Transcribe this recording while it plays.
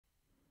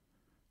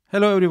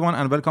Hello everyone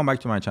and welcome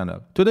back to my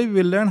channel. Today we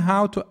will learn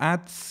how to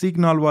add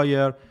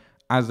SignalWire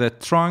as a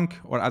trunk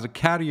or as a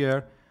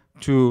carrier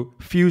to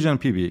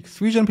FusionPBX.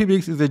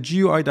 FusionPBX is a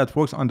GUI that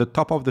works on the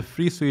top of the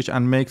free switch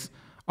and makes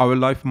our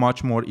life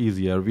much more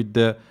easier with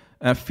the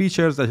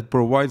features that it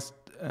provides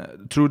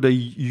through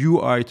the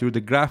UI, through the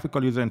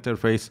graphical user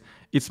interface.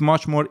 It's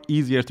much more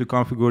easier to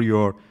configure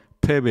your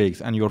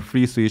PBX and your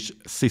free switch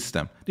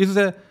system. This is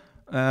a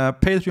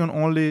Patreon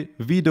only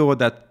video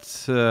that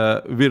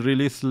will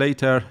release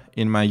later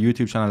in my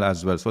YouTube channel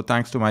as well. So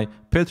thanks to my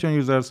Patreon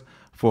users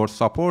for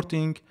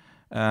supporting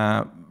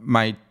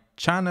my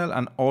channel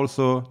and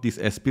also this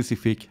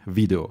specific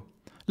video.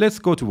 Let's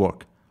go to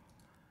work.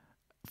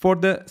 For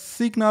the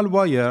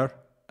SignalWire,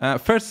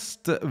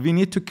 first we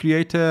need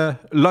to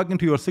log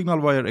into your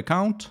SignalWire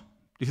account.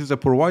 This is a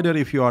provider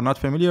if you are not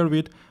familiar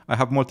with. I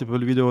have multiple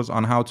videos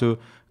on how to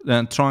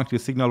trunk the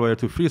SignalWire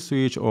to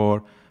FreeSwitch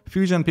or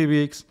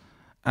FusionPBX.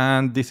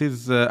 And this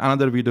is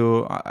another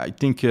video. I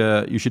think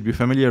you should be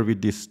familiar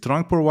with this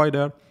trunk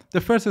provider. The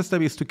first step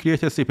is to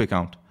create a SIP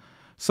account.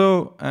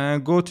 So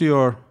go to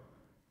your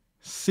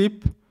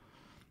SIP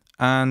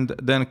and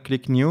then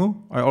click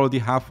new. I already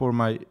have for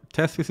my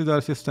test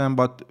visitor system,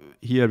 but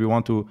here we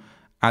want to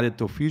add it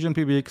to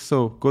FusionPBX.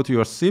 So go to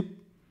your SIP,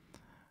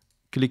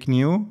 click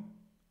new,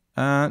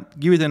 and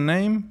give it a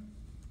name.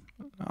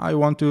 I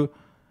want to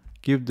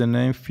give the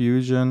name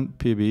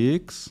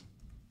FusionPBX.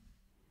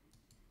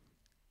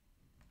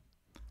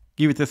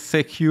 Give it a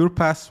secure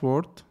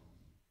password.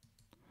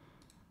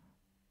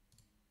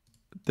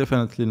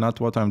 Definitely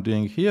not what I'm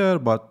doing here,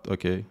 but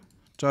okay.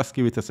 Just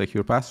give it a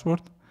secure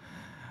password.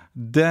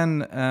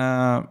 Then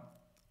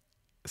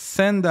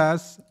send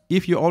us,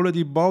 if you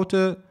already bought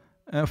a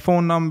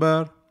phone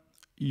number,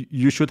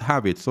 you should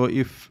have it. So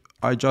if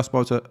I just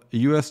bought a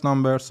US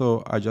number,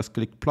 so I just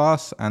click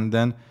plus and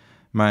then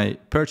my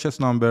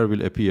purchase number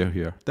will appear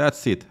here.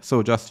 That's it.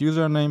 So just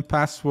username,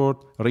 password,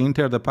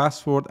 re-enter the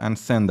password and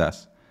send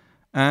us.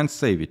 And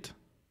save it.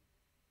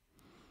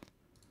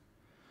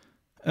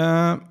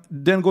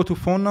 Then go to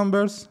phone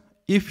numbers.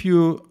 If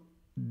you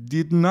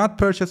did not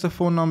purchase a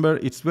phone number,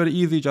 it's very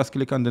easy. Just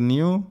click on the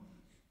new,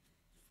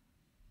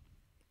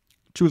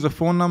 choose a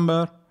phone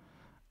number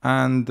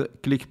and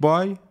click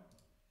buy.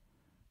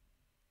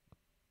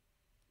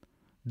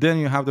 Then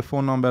you have the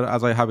phone number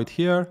as I have it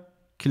here.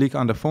 Click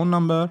on the phone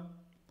number,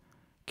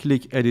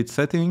 click edit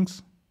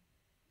settings,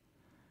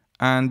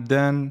 and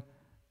then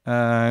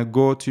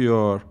go to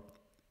your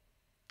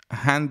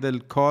handle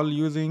call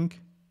using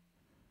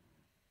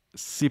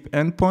SIP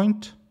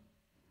endpoint,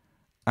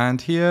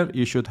 and here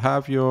you should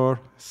have your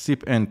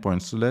SIP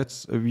endpoint. So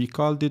we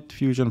called it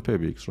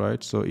FusionPBX,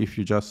 right? So if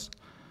you just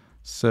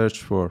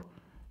search for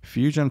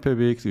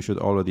FusionPBX, you should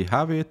already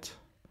have it.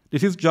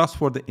 This is just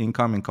for the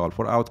incoming call.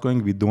 For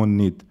outgoing, we don't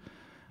need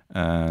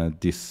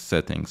these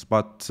settings,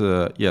 but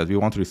yeah, we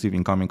want to receive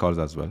incoming calls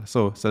as well.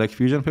 So select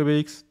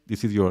FusionPBX.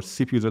 This is your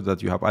SIP user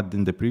that you have added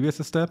in the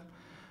previous step,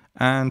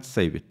 and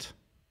save it.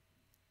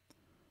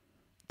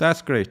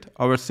 That's great.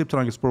 Our SIP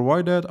trunk is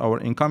provided. Our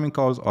incoming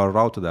calls are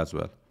routed as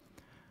well.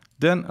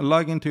 Then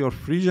log into your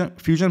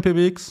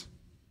FusionPBX.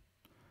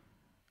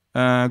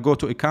 Go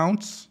to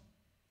accounts.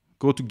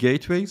 Go to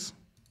gateways.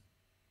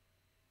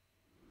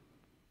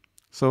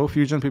 So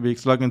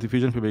FusionPBX, log into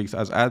FusionPBX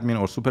as admin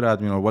or super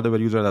admin or whatever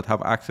user that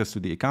have access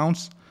to the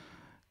accounts.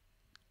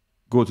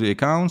 Go to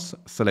accounts,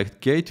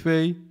 select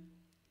gateway,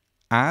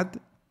 add.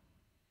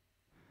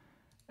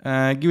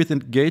 Give it a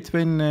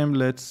gateway name.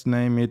 Let's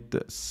name it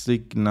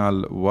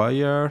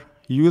SignalWire.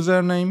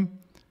 Username,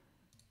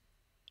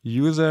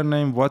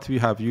 what we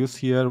have used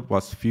here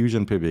was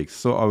FusionPBX.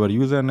 So our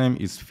username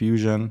is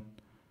FusionPBX.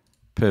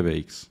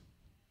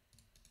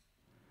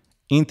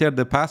 Enter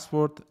the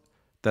password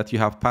that you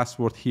have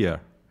password here.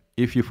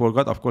 If you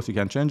forgot, of course, you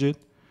can change it.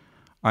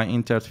 I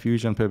entered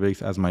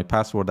FusionPBX as my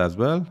password as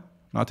well.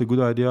 Not a good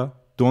idea.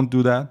 Don't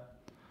do that.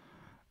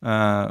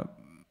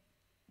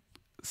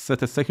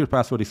 Set a secure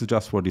password. This is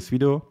just for this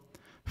video.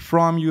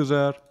 From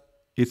user,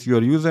 it's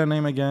your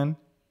username again.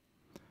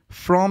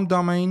 From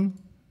domain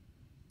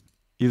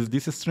is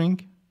this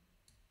string.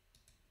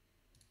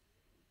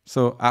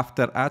 So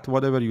after at,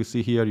 whatever you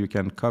see here, you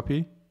can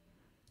copy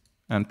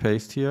and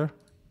paste here.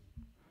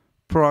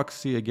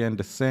 Proxy, again,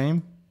 the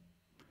same.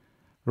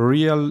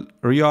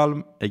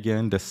 Realm,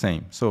 again, the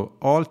same. So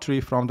all three,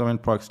 from domain,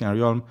 proxy, and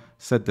realm,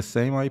 set the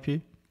same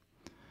IP.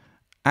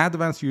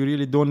 Advanced, you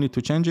really don't need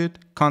to change it.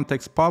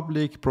 Context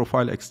public,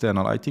 profile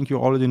external. I think you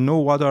already know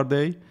what are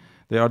they.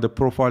 They are the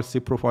profiles,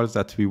 SIP profiles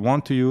that we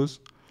want to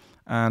use,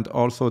 and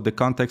also the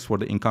context for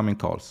the incoming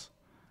calls.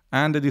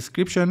 And the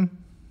description,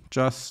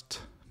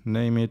 just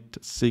name it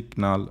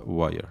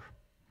SignalWire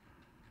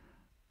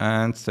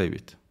and save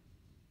it.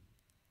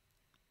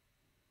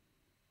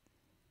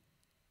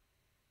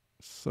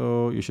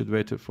 So you should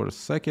wait for a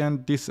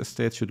second. This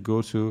state should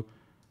go to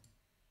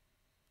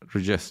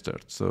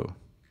registered. So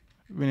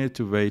we need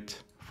to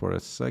wait for a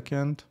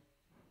second.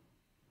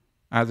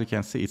 As you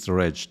can see, it's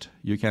regged.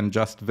 You can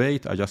just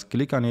wait. I just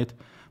click on it.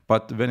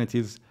 But when it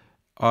is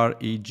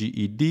reged,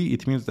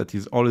 it means that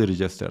it's already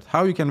registered.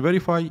 How you can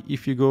verify?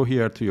 If you go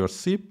here to your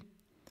SIP,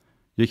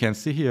 you can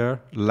see here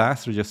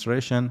last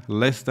registration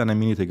less than a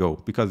minute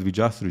ago because we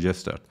just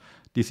registered.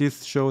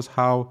 This shows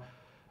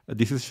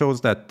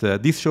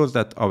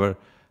that our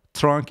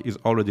trunk is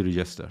already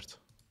registered.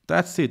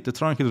 That's it. The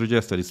trunk is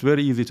registered. It's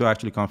very easy to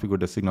actually configure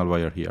the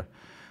SignalWire here.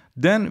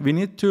 Then we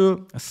need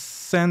to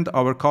send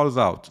our calls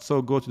out.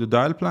 So go to the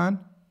dial plan,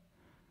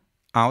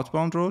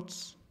 outbound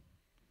routes,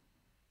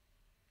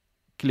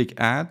 click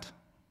add.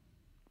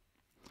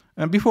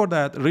 And before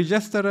that,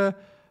 register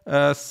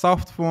a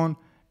soft phone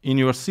in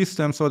your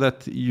system so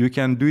that you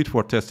can do it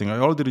for testing. I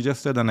already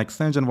registered an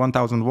extension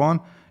 1001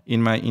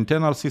 in my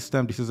internal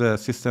system. This is a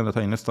system that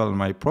I installed on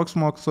my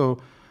Proxmox. So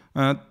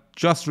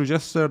just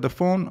register the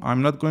phone.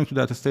 I'm not going to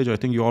that stage. I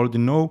think you already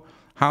know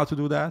how to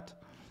do that.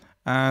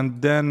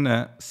 And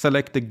then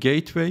select the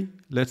gateway.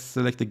 Let's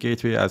select the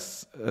gateway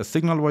as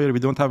SignalWire. We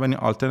don't have any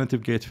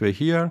alternative gateway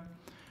here.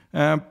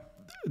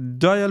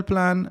 Dial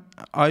plan,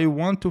 I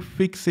want to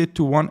fix it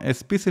to a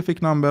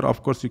specific number.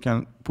 Of course, you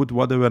can put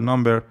whatever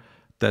number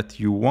that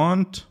you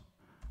want.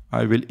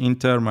 I will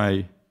enter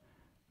my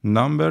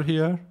number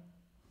here.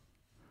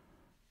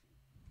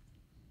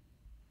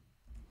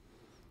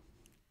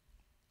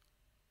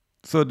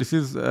 So this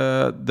is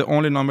the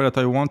only number that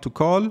I want to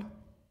call.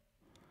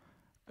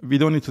 We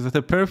don't need to set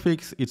a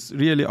prefix. It's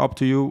really up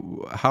to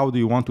you. How do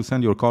you want to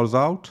send your calls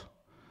out?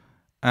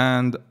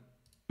 And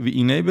we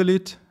enable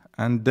it,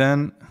 and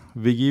then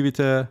we give it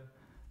a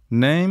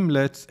name,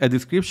 a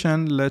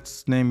description.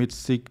 Let's name it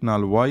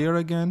SignalWire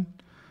again.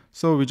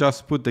 So we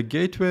just put the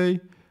gateway,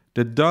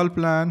 the dial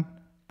plan,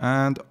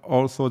 and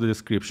also the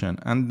description.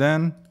 And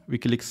then we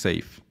click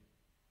save.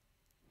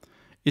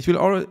 It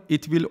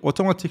will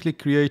automatically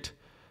create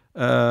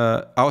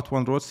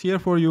outbound routes here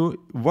for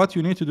you. What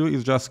you need to do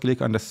is just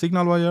click on the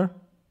SignalWire.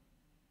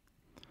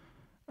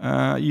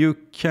 You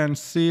can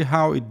see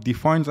how it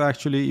defines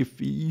actually. If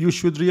you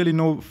should really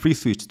know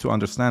FreeSwitch to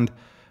understand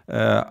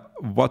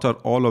what are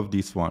all of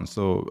these ones.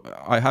 So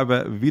I have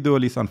a video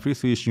list on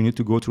FreeSwitch. You need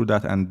to go through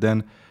that and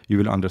then you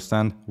will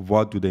understand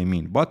what do they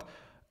mean. But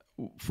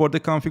for the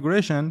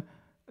configuration,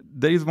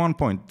 there is one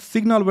point.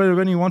 SignalWire,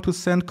 when you want to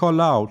send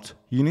call out,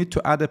 you need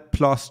to add a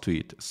plus to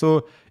it.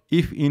 So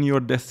if in your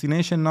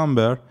destination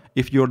number,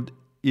 if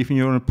in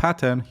your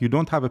pattern, you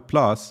don't have a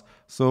plus.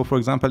 So for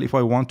example, if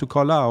I want to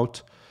call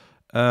out,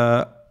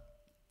 I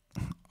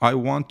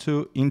want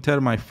to enter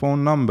my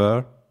phone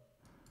number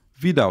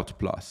without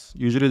plus.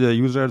 Usually the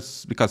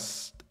users,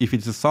 because if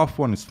it's a soft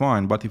phone, it's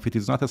fine. But if it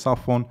is not a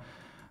soft phone,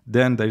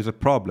 then there is a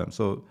problem.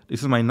 So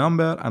this is my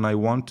number and I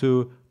want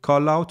to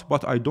call out,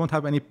 but I don't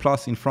have any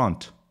plus in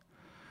front.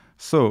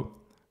 So,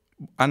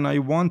 and I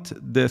want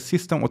the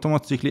system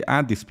automatically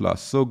add this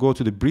plus. So go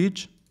to the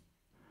bridge.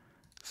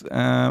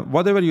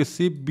 Whatever you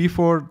see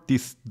before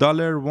this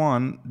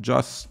 $1,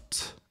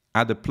 just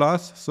add a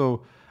plus.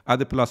 So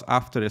add a plus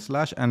after a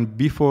slash and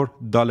before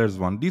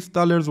 $1. These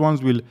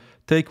 $1s will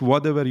take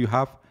whatever you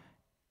have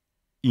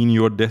in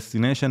your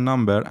destination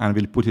number and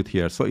will put it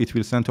here. So it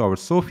will send to our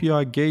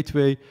Sophia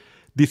gateway.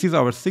 This is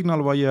our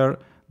SignalWire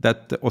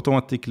that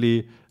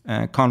automatically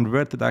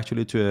converted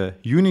actually to a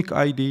unique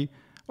ID.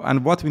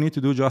 And what we need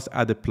to do, just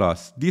add a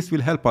plus. This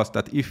will help us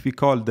that if we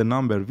call the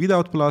number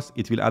without plus,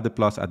 it will add a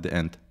plus at the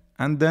end.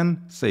 And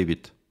then save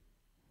it.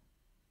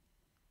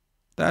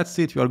 That's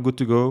it. We are good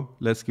to go.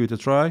 Let's give it a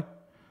try.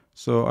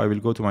 So I will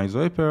go to my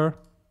Zoiper.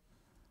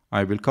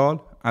 I will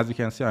call. As you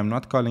can see, I'm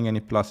not calling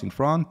any plus in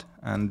front.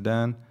 And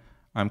then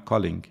I'm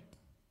calling.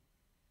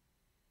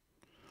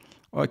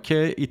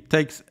 Okay, it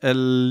takes a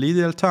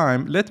little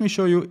time. Let me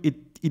show you.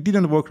 It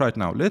didn't work right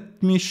now.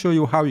 Let me show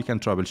you how you can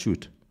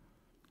troubleshoot.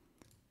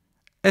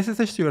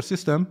 SSH to your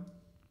system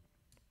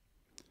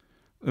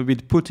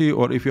with PuTTY,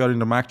 or if you are in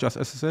the Mac, just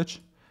SSH.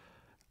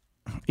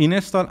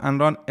 Install and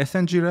run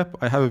sngRep.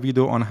 I have a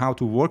video on how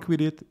to work with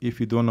it.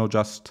 If you don't know,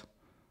 just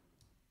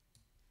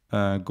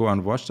go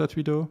and watch that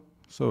video.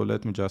 So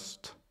let me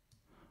just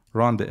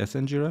run the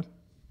sngRep.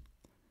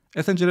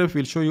 sngRep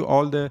will show you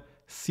all the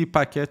C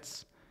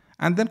packets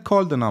and then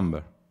call the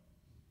number.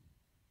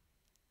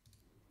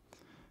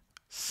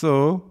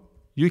 So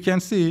you can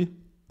see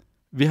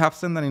we have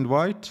sent an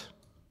invite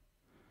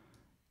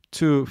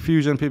to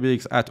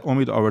FusionPBX at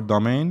omid, our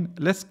domain.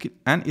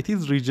 And it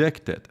is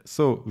rejected.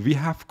 So we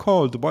have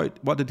called,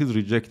 but it is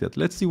rejected.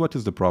 Let's see what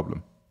is the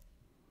problem.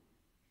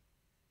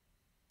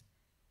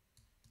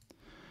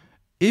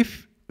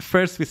 If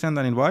first we send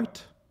an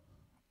invite,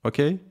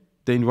 okay,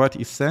 the invite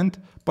is sent,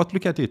 but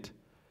look at it.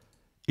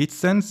 It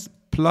sends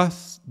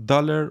plus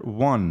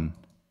 $1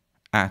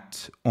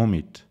 at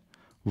omid.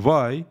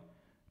 Why?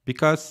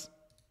 Because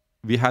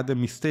we had a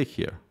mistake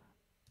here.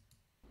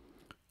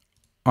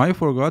 I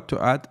forgot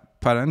to add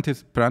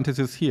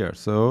parentheses here,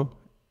 so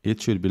it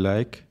should be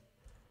like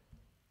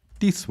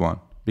this one,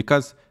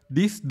 because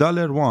this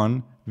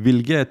 $1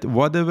 will get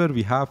whatever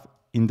we have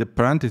in the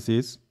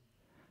parentheses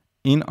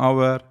in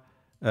our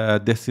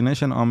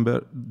destination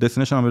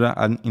number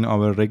and in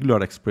our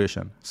regular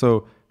expression.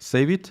 So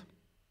save it.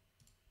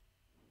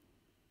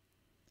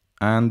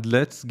 and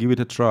let's give it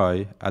a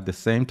try. At the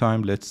same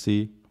time, let's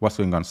see what's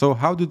going on. So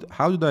how did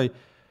I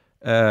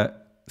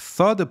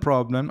solve the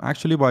problem?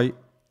 Actually, by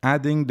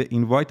adding the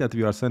invite that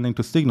we are sending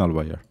to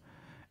SignalWire.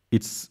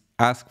 It's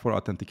asked for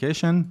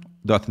authentication.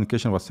 The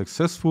authentication was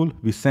successful.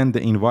 We send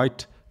the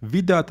invite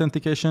with the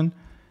authentication.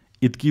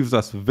 It gives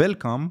us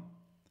welcome.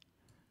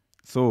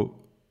 So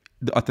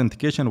the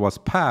authentication was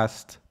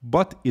passed,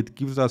 but it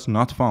gives us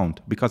not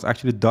found, because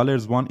actually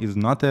 $1 is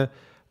not a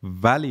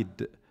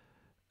valid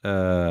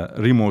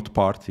remote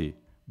party.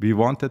 We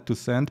wanted to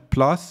send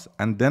plus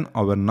and then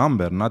our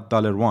number, not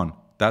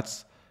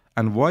 $1.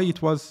 And why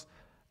it was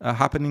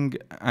happening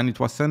and it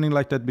was sending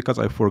like that, because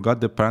I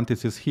forgot the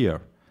parentheses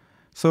here.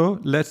 So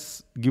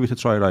let's give it a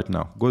try right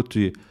now. Go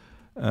to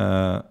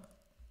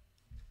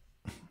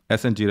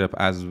SNGREP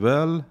as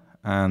well,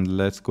 and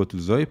let's go to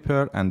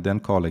Zoiper and then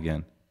call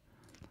again.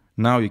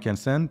 Now you can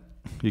send,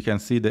 you can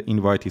see the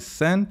invite is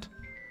sent,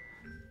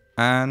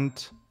 and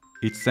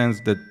it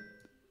sends the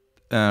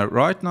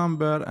right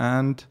number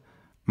and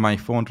my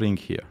phone ring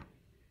here,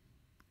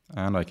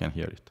 and I can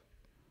hear it.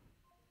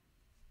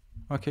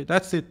 Okay,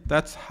 that's it.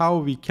 That's how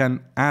we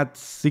can add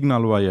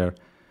SignalWire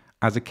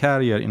as a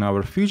carrier in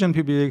our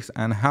FusionPBX,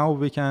 and how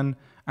we can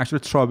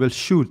actually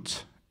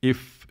troubleshoot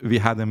if we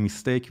had a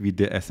mistake with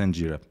the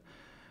SNGREP.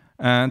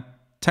 And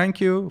thank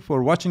you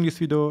for watching this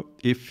video.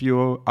 If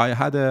you, I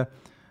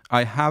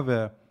have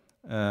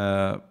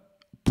a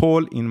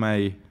poll in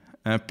my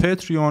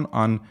Patreon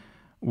on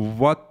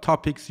what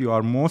topics you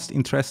are most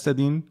interested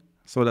in,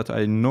 so that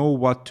I know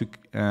what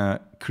to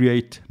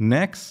create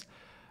next.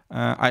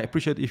 I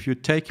appreciate if you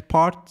take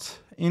part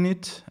in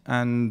it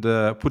and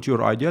put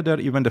your idea there.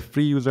 Even the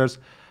free users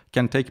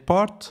can take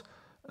part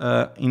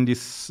in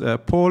this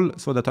poll,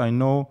 so that I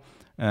know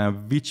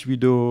which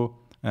video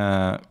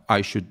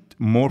I should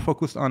more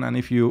focus on. And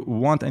if you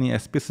want any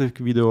specific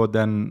video,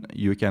 then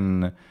you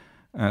can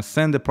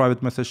send a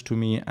private message to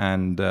me,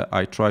 and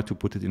I try to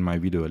put it in my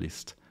video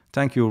list.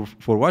 Thank you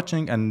for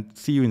watching, and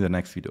see you in the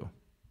next video.